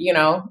not, you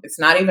know, it's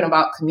not even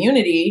about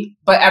community,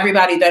 but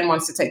everybody then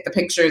wants to take the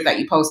pictures that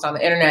you post on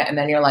the internet. And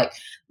then you're like,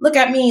 look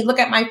at me, look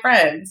at my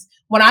friends.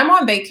 When I'm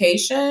on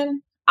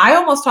vacation, I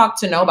almost talk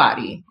to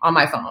nobody on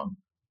my phone,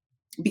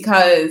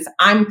 because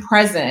I'm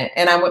present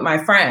and I'm with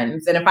my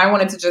friends. And if I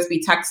wanted to just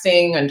be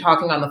texting and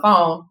talking on the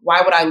phone,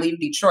 why would I leave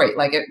Detroit?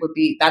 Like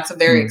that's a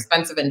very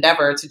expensive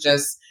endeavor to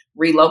just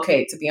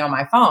relocate to be on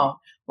my phone.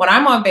 When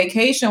I'm on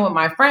vacation with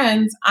my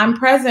friends, I'm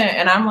present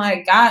and I'm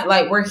like, God,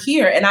 like we're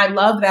here. And I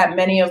love that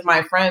many of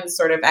my friends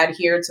sort of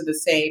adhere to the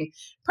same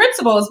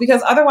principles,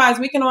 because otherwise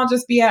we can all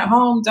just be at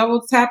home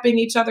double tapping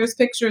each other's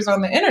pictures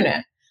on the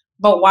internet.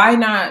 But why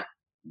not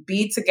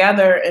be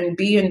together and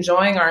be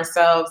enjoying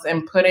ourselves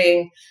and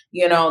putting,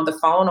 you know, the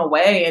phone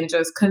away and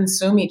just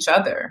consume each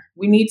other?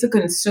 We need to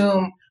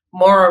consume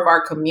more of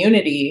our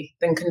community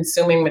than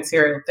consuming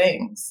material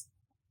things.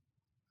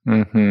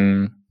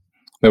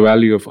 The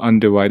value of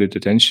undivided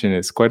attention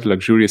is quite a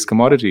luxurious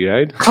commodity,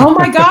 right? Oh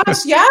my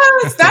gosh,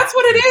 yes, that's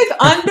what it is.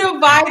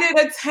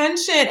 Undivided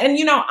attention. And,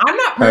 you know, I'm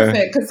not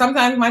perfect because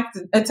sometimes my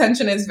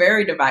attention is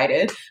very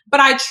divided, but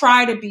I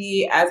try to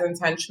be as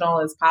intentional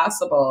as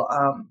possible.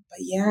 But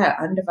yeah,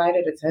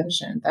 undivided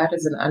attention, that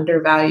is an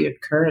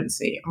undervalued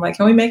currency. I'm like,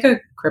 can we make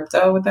a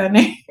crypto with that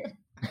name?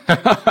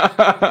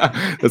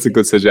 That's a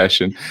good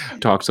suggestion.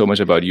 Talk so much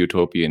about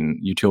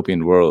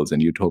utopian worlds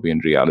and utopian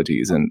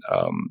realities. And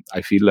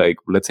I feel like,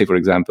 let's say, for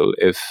example,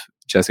 if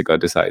Jessica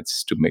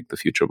decides to make the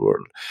future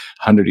world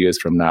 100 years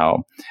from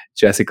now,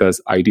 Jessica's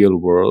ideal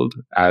world,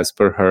 as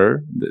per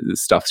her, the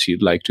stuff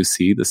she'd like to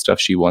see, the stuff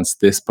she wants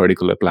this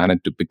particular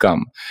planet to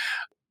become.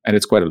 And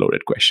it's quite a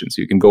loaded question,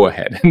 so you can go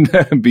ahead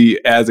and be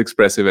as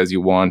expressive as you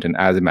want and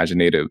as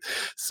imaginative.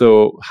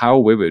 So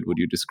how vivid would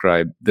you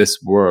describe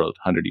this world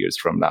 100 years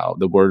from now,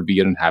 the world we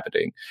are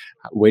inhabiting?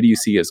 Where do you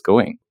see us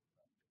going?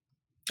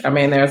 I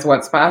mean, there's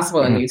what's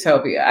possible in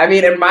utopia. I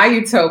mean, in my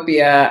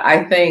utopia,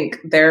 I think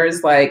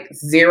there's like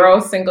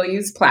 0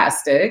 single-use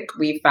plastic.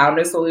 We found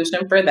a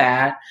solution for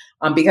that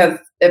because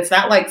it's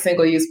not like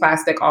single-use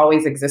plastic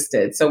always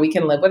existed. So we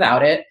can live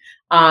without it.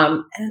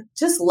 And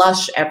just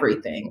lush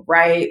everything,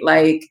 right?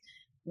 Like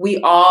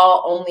we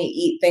all only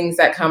eat things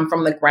that come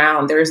from the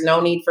ground. There's no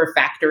need for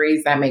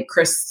factories that make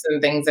crisps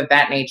and things of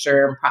that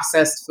nature and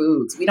processed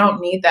foods. We don't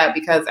need that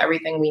because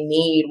everything we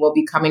need will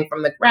be coming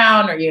from the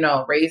ground or, you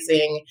know,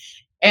 raising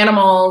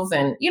animals.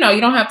 And, you know, you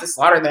don't have to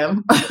slaughter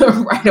them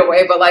right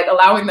away, but like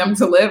allowing them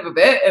to live a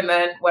bit and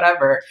then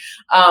whatever.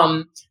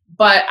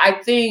 But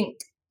I think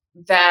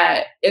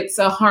that it's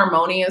a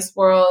harmonious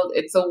world.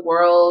 It's a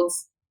world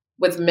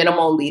with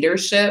minimal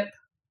leadership.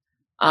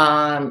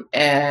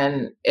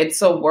 And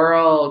it's a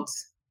world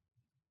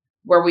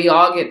where we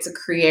all get to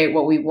create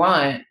what we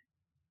want.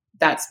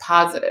 That's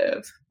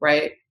positive,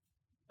 right?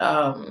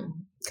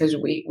 Because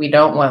we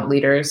don't want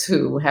leaders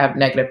who have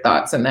negative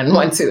thoughts and then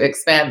want to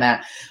expand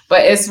that.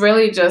 But it's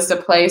really just a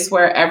place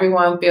where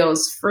everyone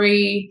feels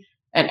free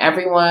and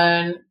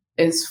everyone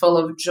is full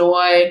of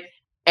joy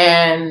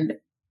and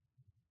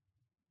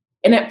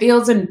it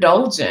feels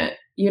indulgent.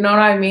 You know what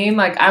I mean?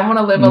 Like, I want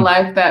to live a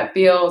life that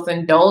feels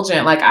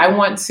indulgent. Like, I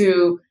want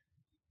to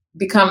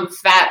become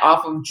fat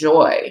off of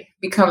joy,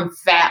 become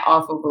fat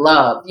off of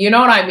love. You know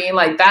what I mean?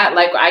 Like that,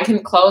 like I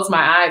can close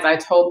my eyes. I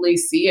totally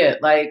see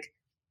it. Like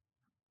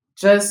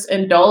just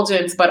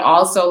indulgence, but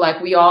also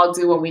like we all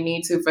do what we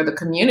need to for the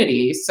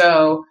community.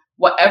 So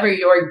whatever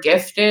your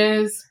gift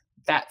is,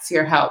 that's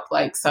your help.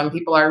 Like some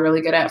people are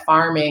really good at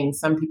farming.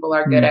 Some people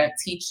are good at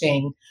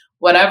teaching.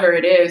 Whatever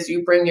it is,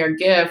 you bring your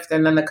gift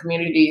and then the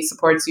community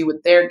supports you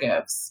with their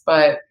gifts.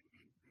 But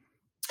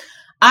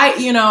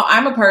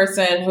I'm a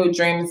person who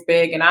dreams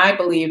big and I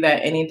believe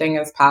that anything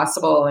is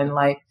possible. And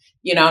like,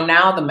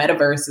 now the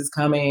metaverse is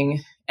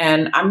coming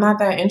and I'm not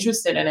that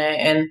interested in it.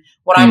 And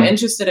what I'm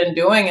interested in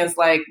doing is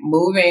like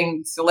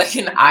moving to like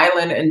an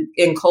island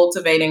and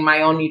cultivating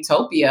my own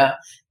utopia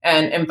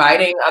and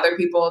inviting other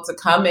people to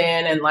come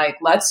in and like,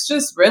 let's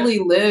just really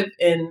live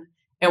in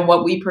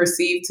what we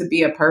perceive to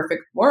be a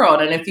perfect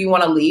world. And if you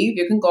want to leave,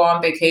 you can go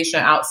on vacation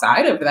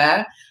outside of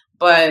that.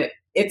 But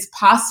it's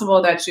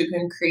possible that you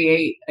can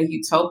create a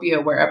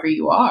utopia wherever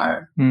you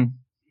are.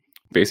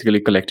 basically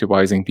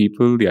collectivizing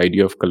people, the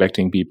idea of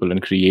collecting people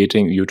and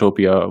creating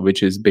utopia,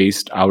 which is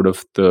based out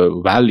of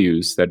the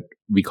values that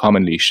we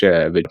commonly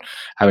share, with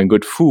having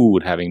good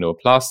food, having no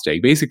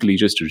plastic, basically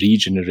just a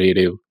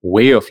regenerative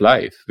way of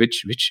life,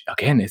 which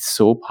again is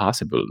so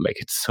possible. Like,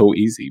 it's so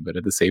easy, but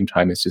at the same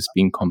time, it's just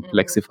being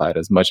complexified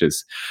as much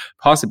as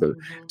possible.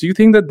 Do you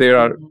think that there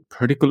are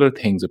particular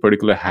things or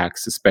particular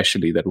hacks,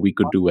 especially, that we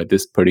could do at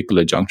this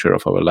particular juncture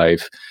of our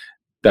life,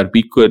 that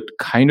we could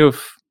kind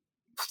of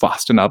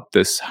fasten up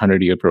this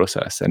 100-year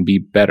process and be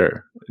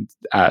better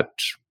at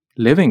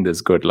living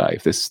this good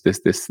life,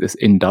 this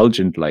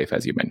indulgent life,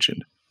 as you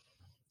mentioned?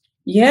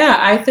 Yeah,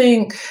 I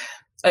think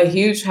a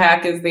huge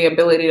hack is the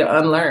ability to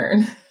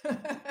unlearn,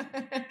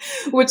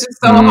 which is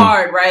so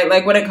hard, right?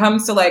 Like, when it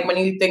comes to, like, when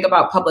you think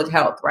about public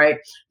health, right?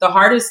 The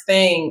hardest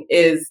thing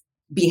is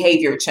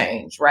behavior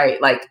change, right?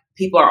 Like,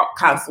 people are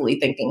constantly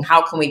thinking,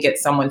 how can we get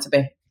someone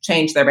to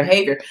change their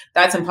behavior?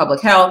 That's in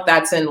public health.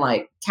 That's in,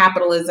 like,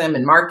 capitalism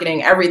and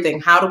marketing, everything.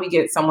 How do we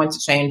get someone to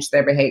change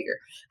their behavior?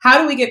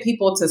 How do we get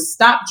people to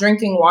stop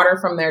drinking water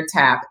from their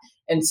tap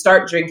and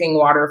start drinking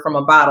water from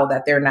a bottle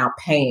that they're now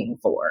paying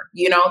for?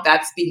 You know,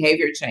 that's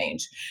behavior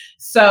change.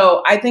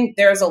 So I think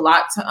there's a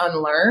lot to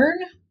unlearn.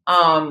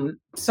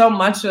 So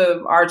much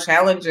of our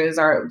challenges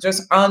are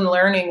just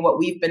unlearning what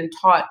we've been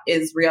taught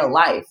is real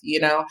life. You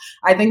know,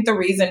 I think the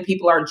reason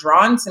people are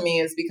drawn to me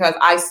is because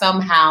I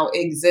somehow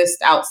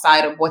exist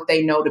outside of what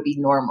they know to be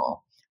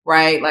normal,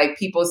 right? Like,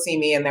 people see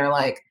me and they're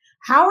like,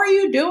 how are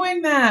you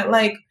doing that?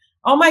 Like,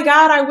 oh my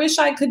God, I wish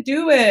I could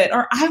do it.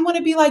 Or I want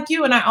to be like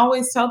you. And I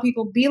always tell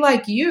people, be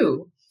like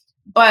you.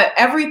 But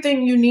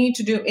everything you need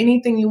to do,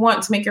 anything you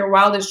want to make your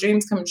wildest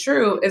dreams come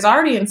true, is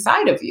already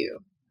inside of you.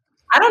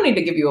 I don't need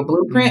to give you a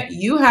blueprint.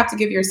 You have to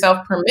give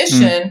yourself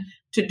permission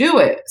to do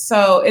it.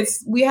 So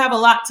we have a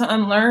lot to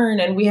unlearn,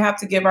 and we have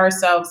to give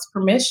ourselves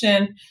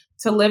permission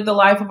to live the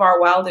life of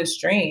our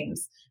wildest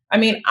dreams. I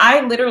mean,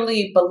 I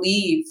literally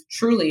believe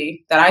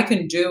truly that I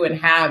can do and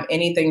have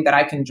anything that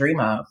I can dream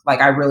of. Like,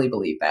 I really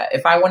believe that.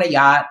 If I want a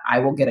yacht, I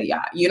will get a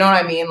yacht. You know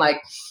what I mean?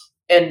 Like,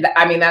 and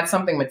I mean, that's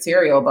something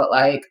material, but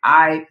like,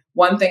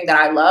 one thing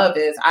that I love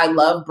is I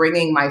love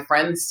bringing my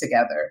friends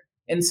together.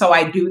 And so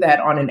I do that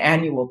on an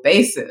annual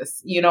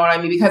basis, you know what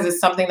I mean? Because it's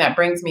something that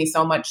brings me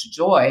so much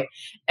joy.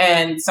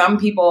 And some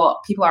people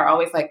are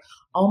always like,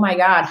 oh my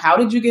God, how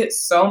did you get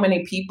so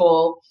many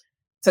people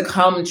to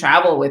come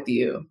travel with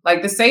you?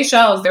 Like, the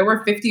Seychelles, there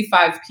were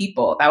 55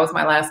 people. That was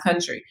my last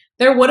country.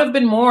 There would have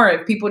been more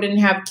if people didn't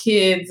have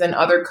kids and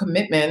other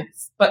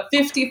commitments, but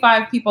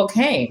 55 people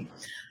came,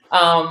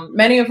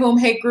 many of whom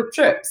hate group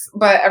trips,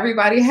 but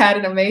everybody had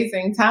an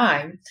amazing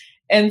time.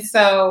 And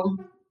so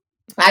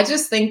I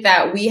just think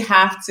that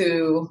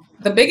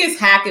the biggest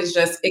hack is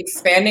just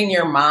expanding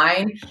your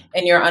mind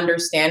and your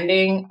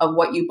understanding of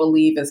what you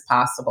believe is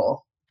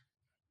possible.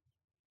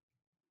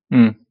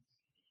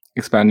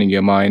 Expanding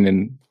your mind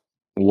and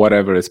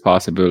whatever is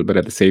possible, but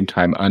at the same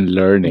time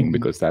unlearning,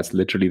 because that's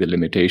literally the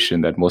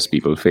limitation that most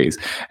people face.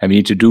 And we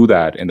need to do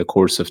that in the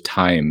course of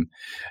time,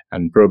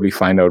 and probably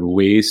find out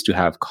ways to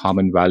have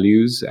common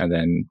values and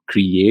then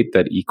create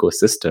that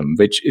ecosystem,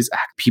 which is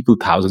people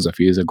thousands of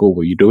years ago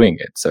were you doing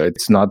it. So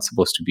it's not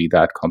supposed to be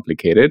that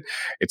complicated.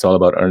 It's all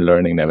about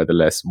unlearning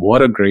nevertheless.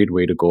 What a great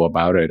way to go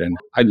about it. And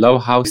I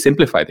love how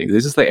simplify things.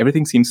 It's just like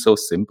everything seems so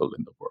simple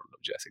in the world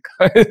of Jessica.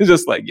 It's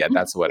just like, yeah,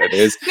 that's what it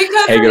is.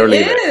 Because Take it or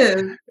leave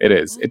it. It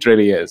is. It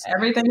really is.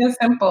 Everything is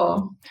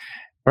simple.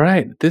 All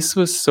right. This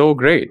was so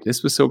great.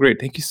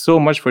 Thank you so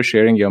much for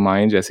sharing your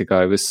mind,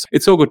 Jessica.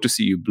 It's so good to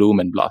see you bloom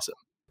and blossom.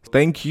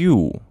 Thank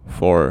you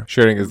for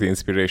sharing us the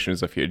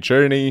inspirations of your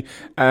journey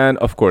and,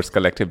 of course,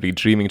 collectively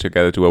dreaming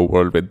together to a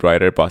world with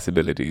brighter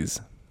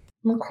possibilities.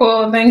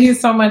 Cool. Thank you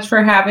so much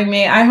for having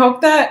me. I hope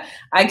that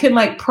I can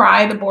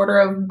pry the border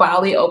of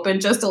Bali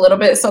open just a little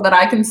bit so that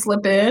I can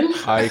slip in.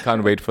 I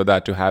can't wait for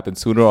that to happen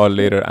sooner or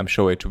later. I'm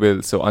sure it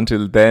will. So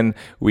until then,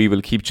 we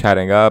will keep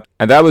chatting up.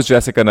 And that was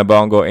Jessica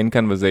Nabongo in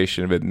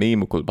conversation with me,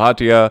 Mukul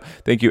Bhatia.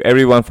 Thank you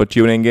everyone for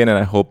tuning in. And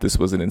I hope this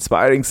was an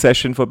inspiring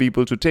session for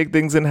people to take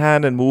things in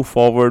hand and move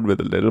forward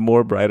with a little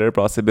more brighter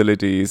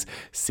possibilities.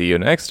 See you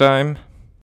next time.